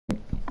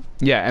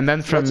Yeah, and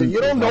then from So you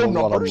don't know a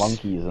lot of numbers?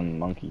 monkeys in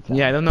Monkey Town.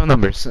 yeah, I don't know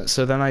numbers.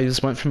 So then I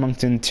just went from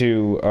Moncton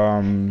to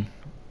What's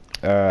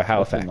the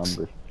Halifax.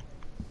 number?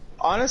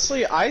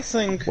 Honestly, I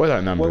think What are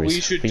what numbers?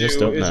 we should We just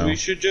do don't is know. we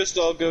should just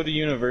all go to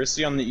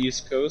university on the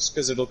East Coast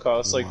because it'll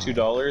cost like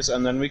 $2,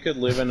 and then we could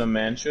live in a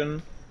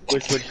mansion,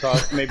 which would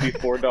cost maybe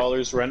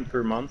 $4 rent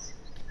per month.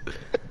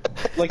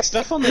 Like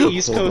stuff on the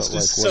East Coast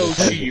is so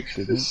cheap.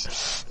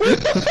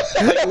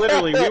 Like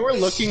literally, we were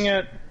looking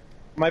at.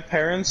 My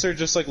parents are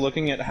just like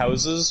looking at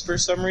houses for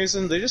some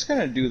reason. They just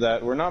kind of do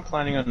that. We're not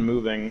planning on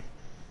moving,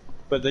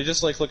 but they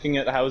just like looking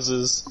at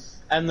houses,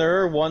 and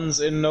there are ones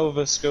in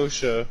Nova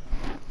Scotia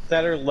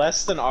that are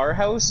less than our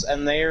house,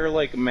 and they are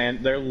like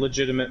they're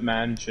legitimate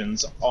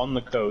mansions on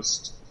the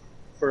coast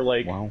for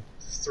like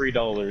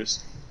 $3.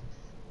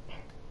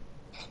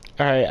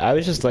 Alright, I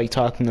was just like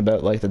talking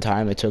about like the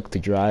time it took to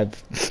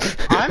drive.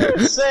 I'm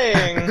just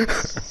saying.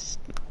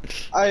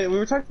 We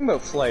were talking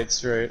about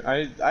flights, right?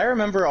 I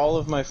remember all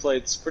of my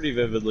flights pretty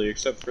vividly,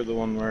 except for the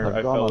one where I've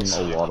I gone fell on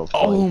asleep. a lot of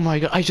flights. Oh my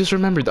god, I just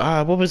remembered.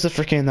 What was the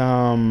freaking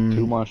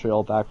To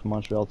Montreal, back from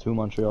Montreal, to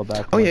Montreal,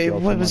 back from Oh yeah, Montreal,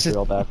 what to was it?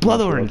 Montreal, back from Blood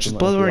Montreal, orange, to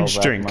blood Montreal, orange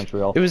back drink. from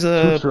Montreal, It was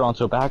to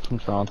Toronto, back from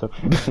Toronto.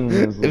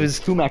 It was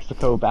to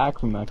Mexico, back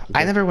from Mexico.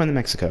 I never went to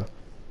Mexico.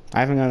 I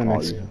haven't gone to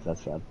Mexico. Yeah,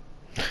 that's sad.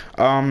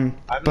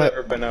 I've but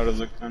never been out of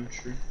the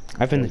country.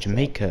 I've been to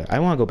Jamaica. I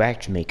want to go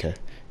back to Jamaica.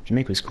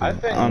 Jamaica's cool.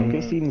 I've been-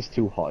 It seems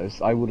too hot.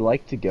 I would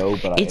like to go,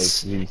 but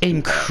It's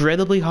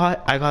incredibly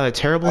hot. I got a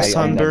terrible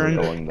sunburn,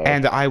 going there.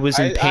 and I was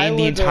in pain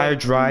the would, entire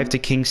drive to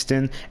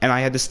Kingston, and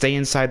I had to stay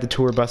inside the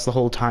tour bus the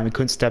whole time. I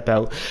couldn't step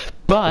out.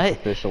 But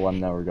official, I'm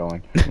never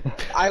going.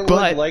 I would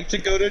But- like to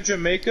go to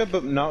Jamaica,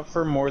 but not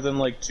for more than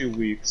like 2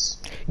 weeks.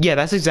 yeah,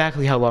 that's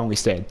exactly how long we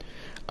stayed.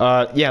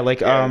 Yeah, like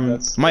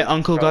that's- my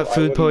uncle got I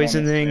food wouldn't wanna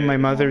poisoning. stay My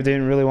mother anymore.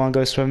 didn't really want to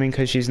go swimming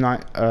because she's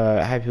not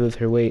happy with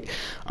her weight.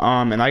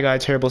 And I got a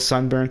terrible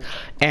sunburn.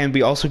 And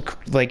we also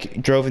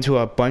like drove into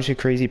a bunch of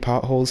crazy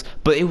potholes.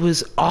 But it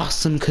was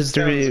awesome because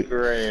there, Sounds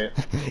great.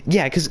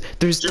 yeah, because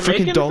there's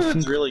Jamaican freaking dolphin.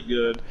 food's really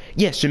good.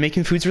 Yes,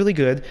 Jamaican food's really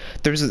good.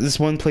 There's this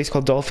one place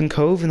called Dolphin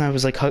Cove, and I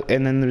was like,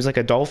 and then there's like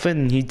a dolphin,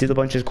 and he did a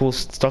bunch of cool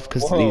stuff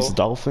because he's a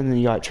dolphin, and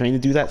he got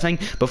trained to do that thing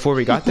before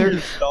we got there.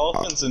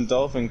 Dolphins and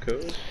Dolphin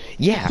Cove.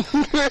 Yeah,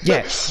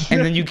 yeah,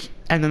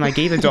 and then I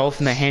gave the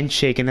dolphin a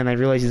handshake, and then I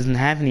realized he doesn't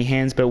have any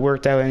hands, but it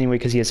worked out anyway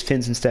because he has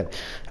fins instead.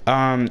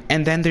 And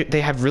then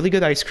they have really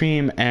good ice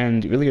cream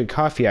and really good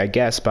coffee, I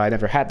guess, but I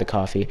never had the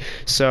coffee,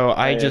 so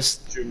I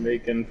just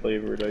Jamaican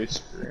flavored ice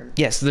cream.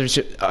 yes, there's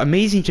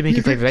amazing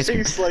Jamaican flavored ice cream,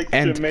 Tastes like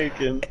and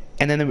Jamaican.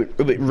 and then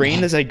it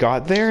rained as I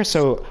got there,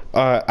 so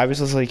I was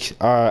just like,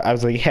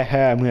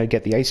 haha, I'm gonna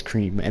get the ice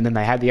cream, and then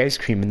I had the ice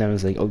cream, and then I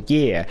was like, oh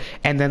yeah,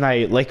 and then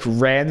I like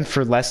ran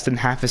for less than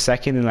half a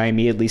second, and I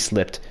immediately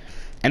slipped.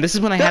 And this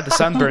is when I had the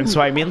sunburn, so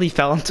I immediately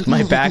fell onto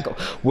my back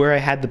where I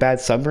had the bad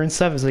sunburn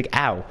stuff. I was like,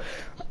 ow.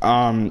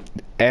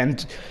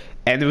 And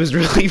it was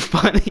really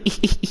funny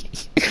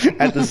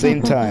at the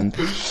same time.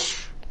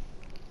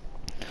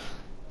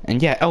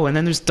 And yeah, oh, and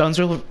then there's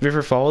Dunsville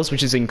River Falls,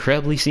 which is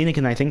incredibly scenic,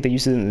 and I think they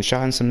used it in the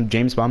shot in some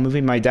James Bond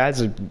movie. My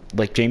dad's a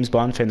like James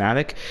Bond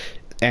fanatic,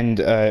 and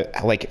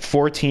like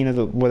 14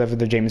 of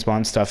the James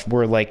Bond stuff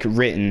were like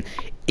written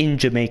in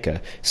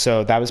Jamaica,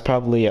 so that was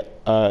probably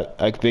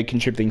a big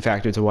contributing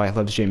factor to why I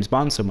love James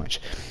Bond so much.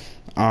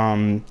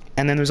 And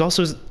then there's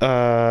also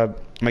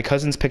my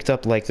cousins picked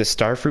up like the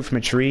star fruit from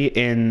a tree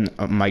in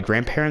my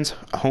grandparents'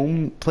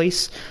 home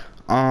place,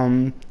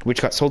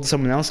 which got sold to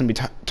someone else, and we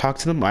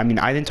talked to them. I mean,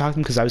 I didn't talk to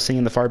them because I was sitting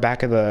in the far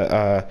back of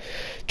the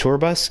tour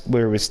bus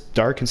where it was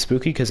dark and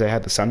spooky because I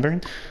had the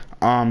sunburn.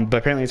 But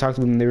apparently I talked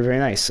to them and they were very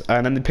nice.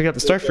 And then they picked up the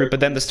star fruit, but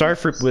then the star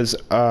fruit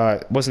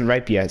wasn't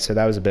ripe yet, so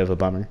that was a bit of a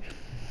bummer.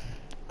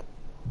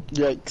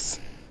 Yikes.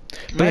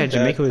 But yeah,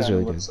 Jamaica was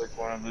really good. Looks like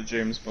one of the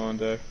James Bond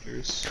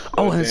actors.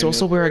 Oh, and it's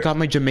also where I got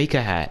my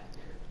Jamaica hat.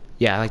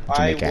 Yeah, I like the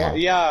Jamaica hat.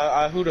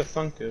 Yeah, who'd have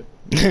thunk it?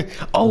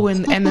 Oh,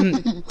 and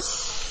then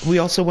we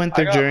also went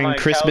there during my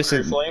Christmas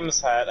Calgary and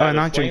Flames hat. at a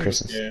not during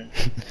Flames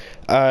Christmas.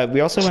 game. We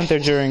also went there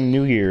during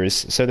New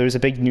Year's, so there was a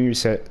big New Year's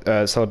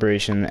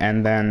celebration,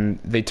 and then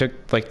they took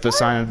like the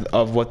sign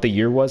of what the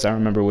year was. I don't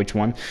remember which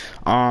one.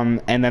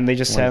 And then they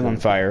just set it on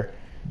fire.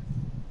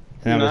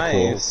 And that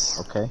was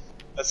Nice. Okay.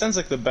 That sounds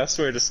like the best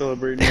way to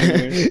celebrate New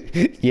Year's.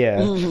 cool.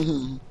 Yeah.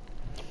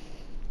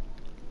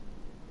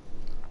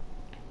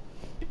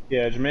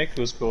 Yeah, Jamaica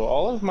was cool.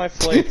 All of my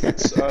flights, the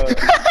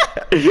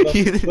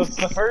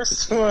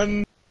first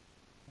one.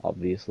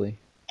 Obviously.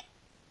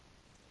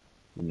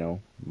 No,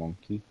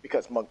 monkey.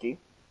 Because monkey.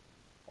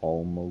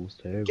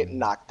 Almost heaven. Get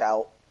knocked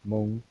out.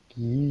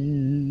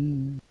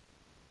 Monkey.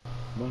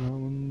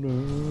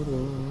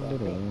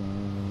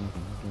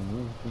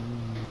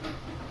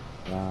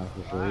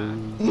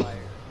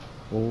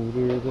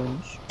 Older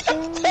than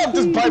I'm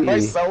just by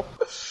myself.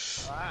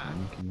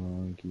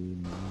 monkey.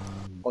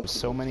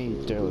 So many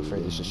derelict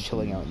freighters just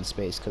chilling out in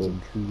space because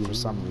for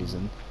some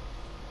reason.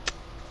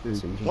 So you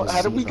can Well, just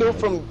how did see we go them,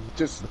 from like,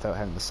 just without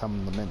having to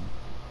summon them in?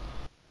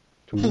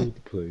 To the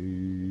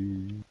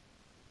place.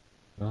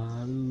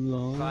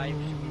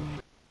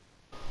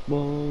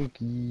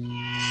 Monkey.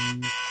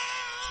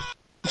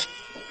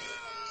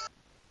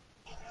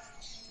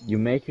 You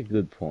make a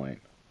good point.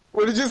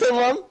 What did you say,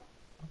 Mom?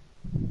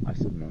 I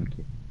said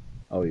monkey.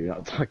 Oh, you're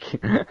not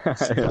talking. I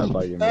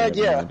thought you made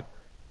Yeah.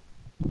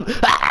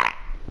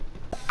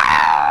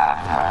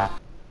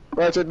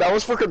 Roger, that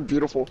was fucking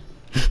beautiful.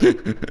 Yeah.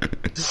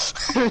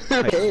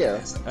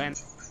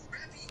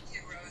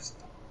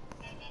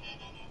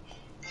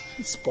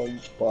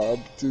 SpongeBob,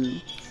 too.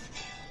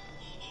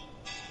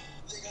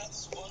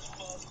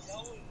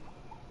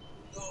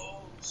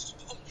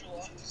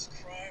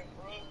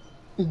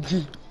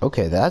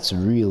 Okay, that's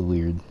real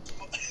weird.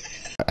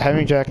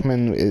 Henry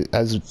Jackman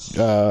has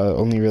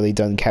only really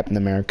done Captain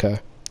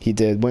America. He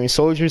did Winter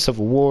Soldier,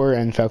 Civil War,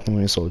 and Falcon and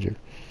Winter Soldier.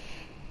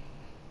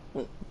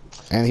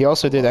 And he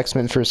also did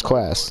X-Men First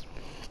Class.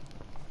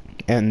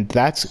 And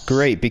that's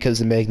great because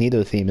the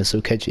Magneto theme is so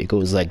catchy. It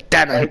goes like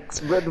dun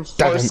X-Men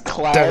First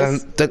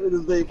Class.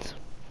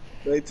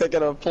 They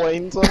taking a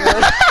plane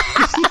somewhere?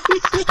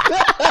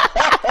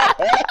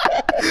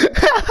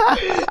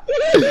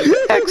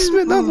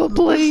 X-Men on the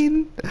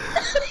plane.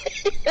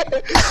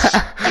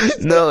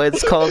 No,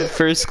 it's called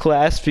First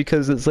Class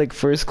because it's like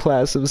first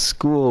class of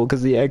school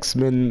because the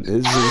X-Men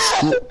is in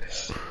school.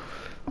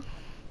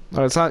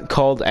 No, it's not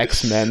called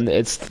X-Men,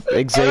 it's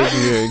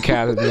Xavier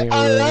Academy.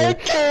 I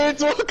like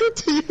kids, welcome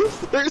to you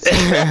first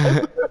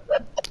class.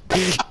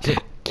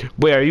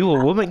 Wait, are you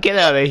a woman? Get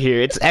out of here!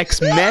 It's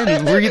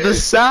X-Men. Read the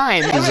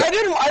sign. I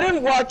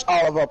didn't watch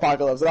all of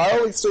Apocalypse. I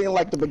only seen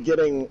like the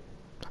beginning.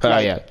 Oh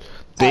yeah,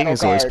 Bing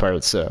is always part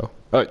of so.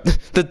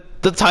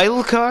 The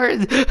title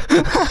card.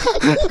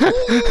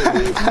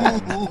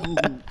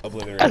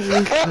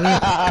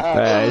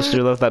 I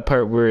sure love that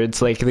part where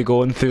it's like they're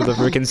going through the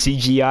freaking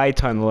CGI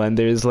tunnel and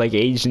there's like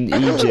ancient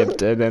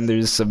Egypt and then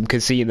there's some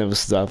casino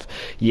stuff.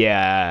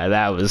 Yeah,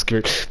 that was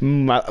great.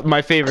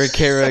 My favorite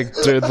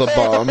character, the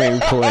bombing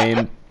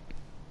plane.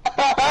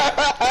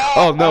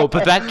 Oh no,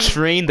 but that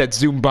train that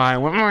zoomed by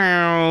and went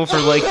meow for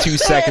like 2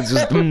 seconds was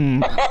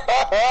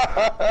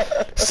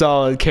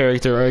solid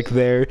character arc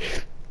there,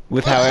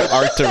 with how it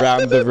arced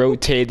around the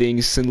rotating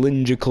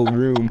cylindrical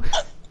room.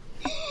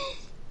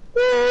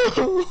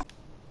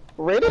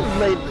 Raiden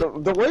made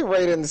the way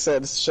Raiden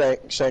said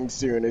Shang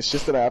Tsung is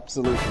just an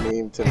absolute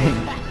meme to me.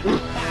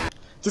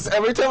 Just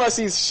every time I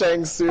see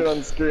Shang Tsung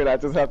on screen, I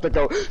just have to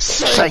go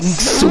Shang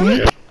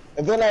Tsung.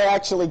 And then I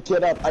actually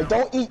get up. I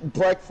don't eat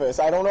breakfast.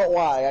 I don't know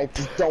why. I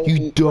just don't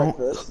eat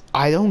breakfast.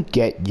 I don't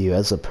get you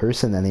as a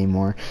person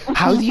anymore.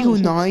 How do you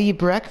not eat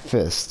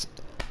breakfast?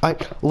 I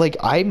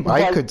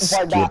could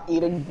skip. By not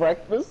eating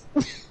breakfast?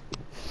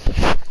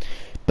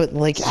 But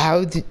like,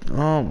 how did?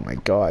 Oh my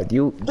God,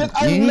 you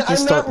need to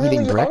start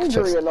eating breakfast.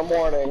 I'm not really hungry in the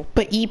morning.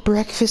 But eat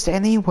breakfast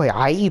anyway.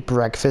 I eat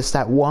breakfast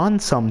at 1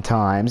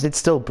 sometimes. It's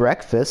still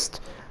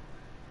breakfast.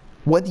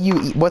 What do you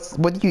eat? What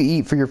do you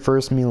eat for your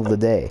first meal of the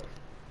day?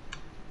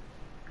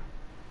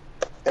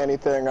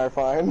 Anything I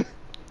find.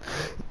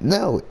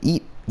 No, you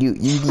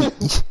could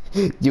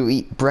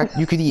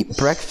eat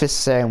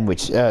breakfast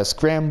sandwich,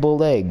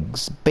 scrambled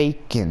eggs,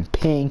 bacon,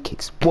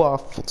 pancakes,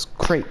 waffles,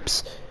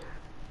 crepes.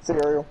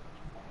 Cereal.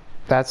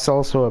 That's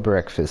also a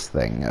breakfast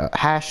thing.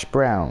 Hash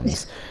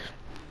browns.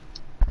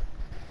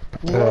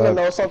 You wanna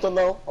know something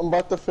though? I'm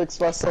about to fix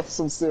myself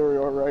some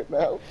cereal right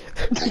now.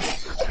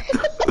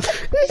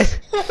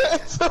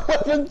 It's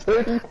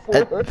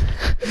 11:34.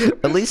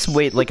 At least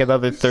wait like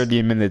another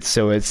 30 minutes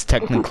so it's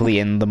technically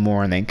in the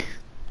morning.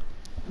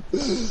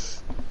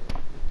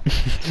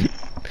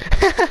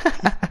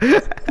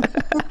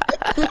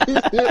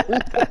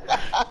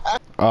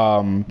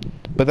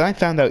 But then I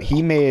found out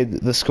he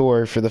made the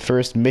score for the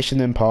first Mission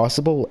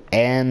Impossible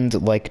and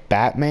like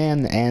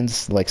Batman and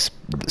like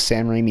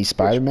Sam Raimi's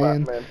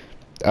Spider-Man.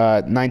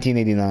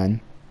 1989.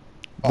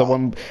 The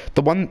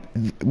one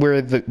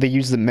where they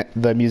use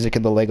the music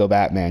in the Lego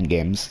Batman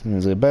games. It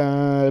was like,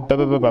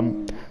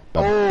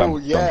 oh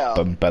yeah.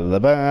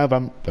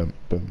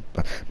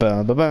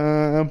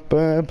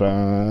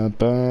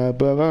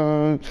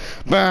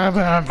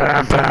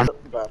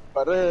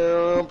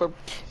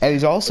 And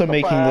he's also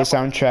making the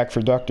soundtrack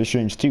for Doctor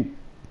Strange 2.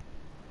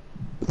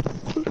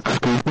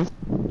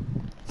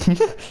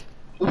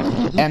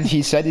 And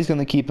he said he's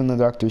gonna keep in the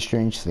Doctor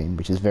Strange theme,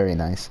 which is very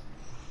nice.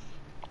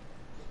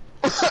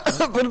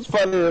 But it's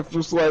funny if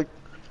just like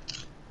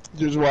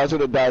you're just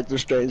watching a Doctor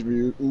Strange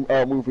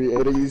movie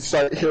and then you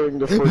start hearing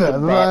the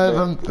freaking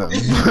Batman.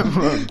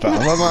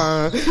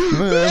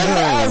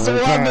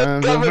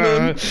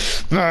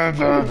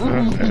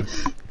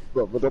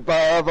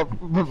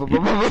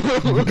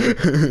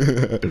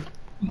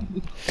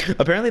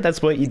 Apparently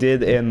that's what he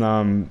did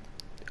in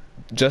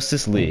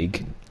Justice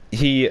League.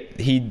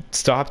 He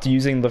stopped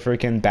using the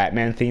freaking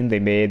Batman theme they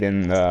made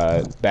in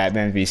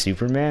Batman v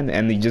Superman,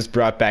 and he just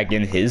brought back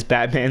in his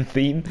Batman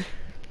theme.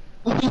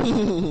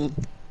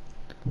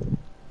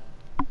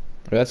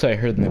 That's what I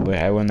heard in the movie.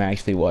 I wouldn't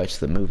actually watch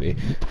the movie.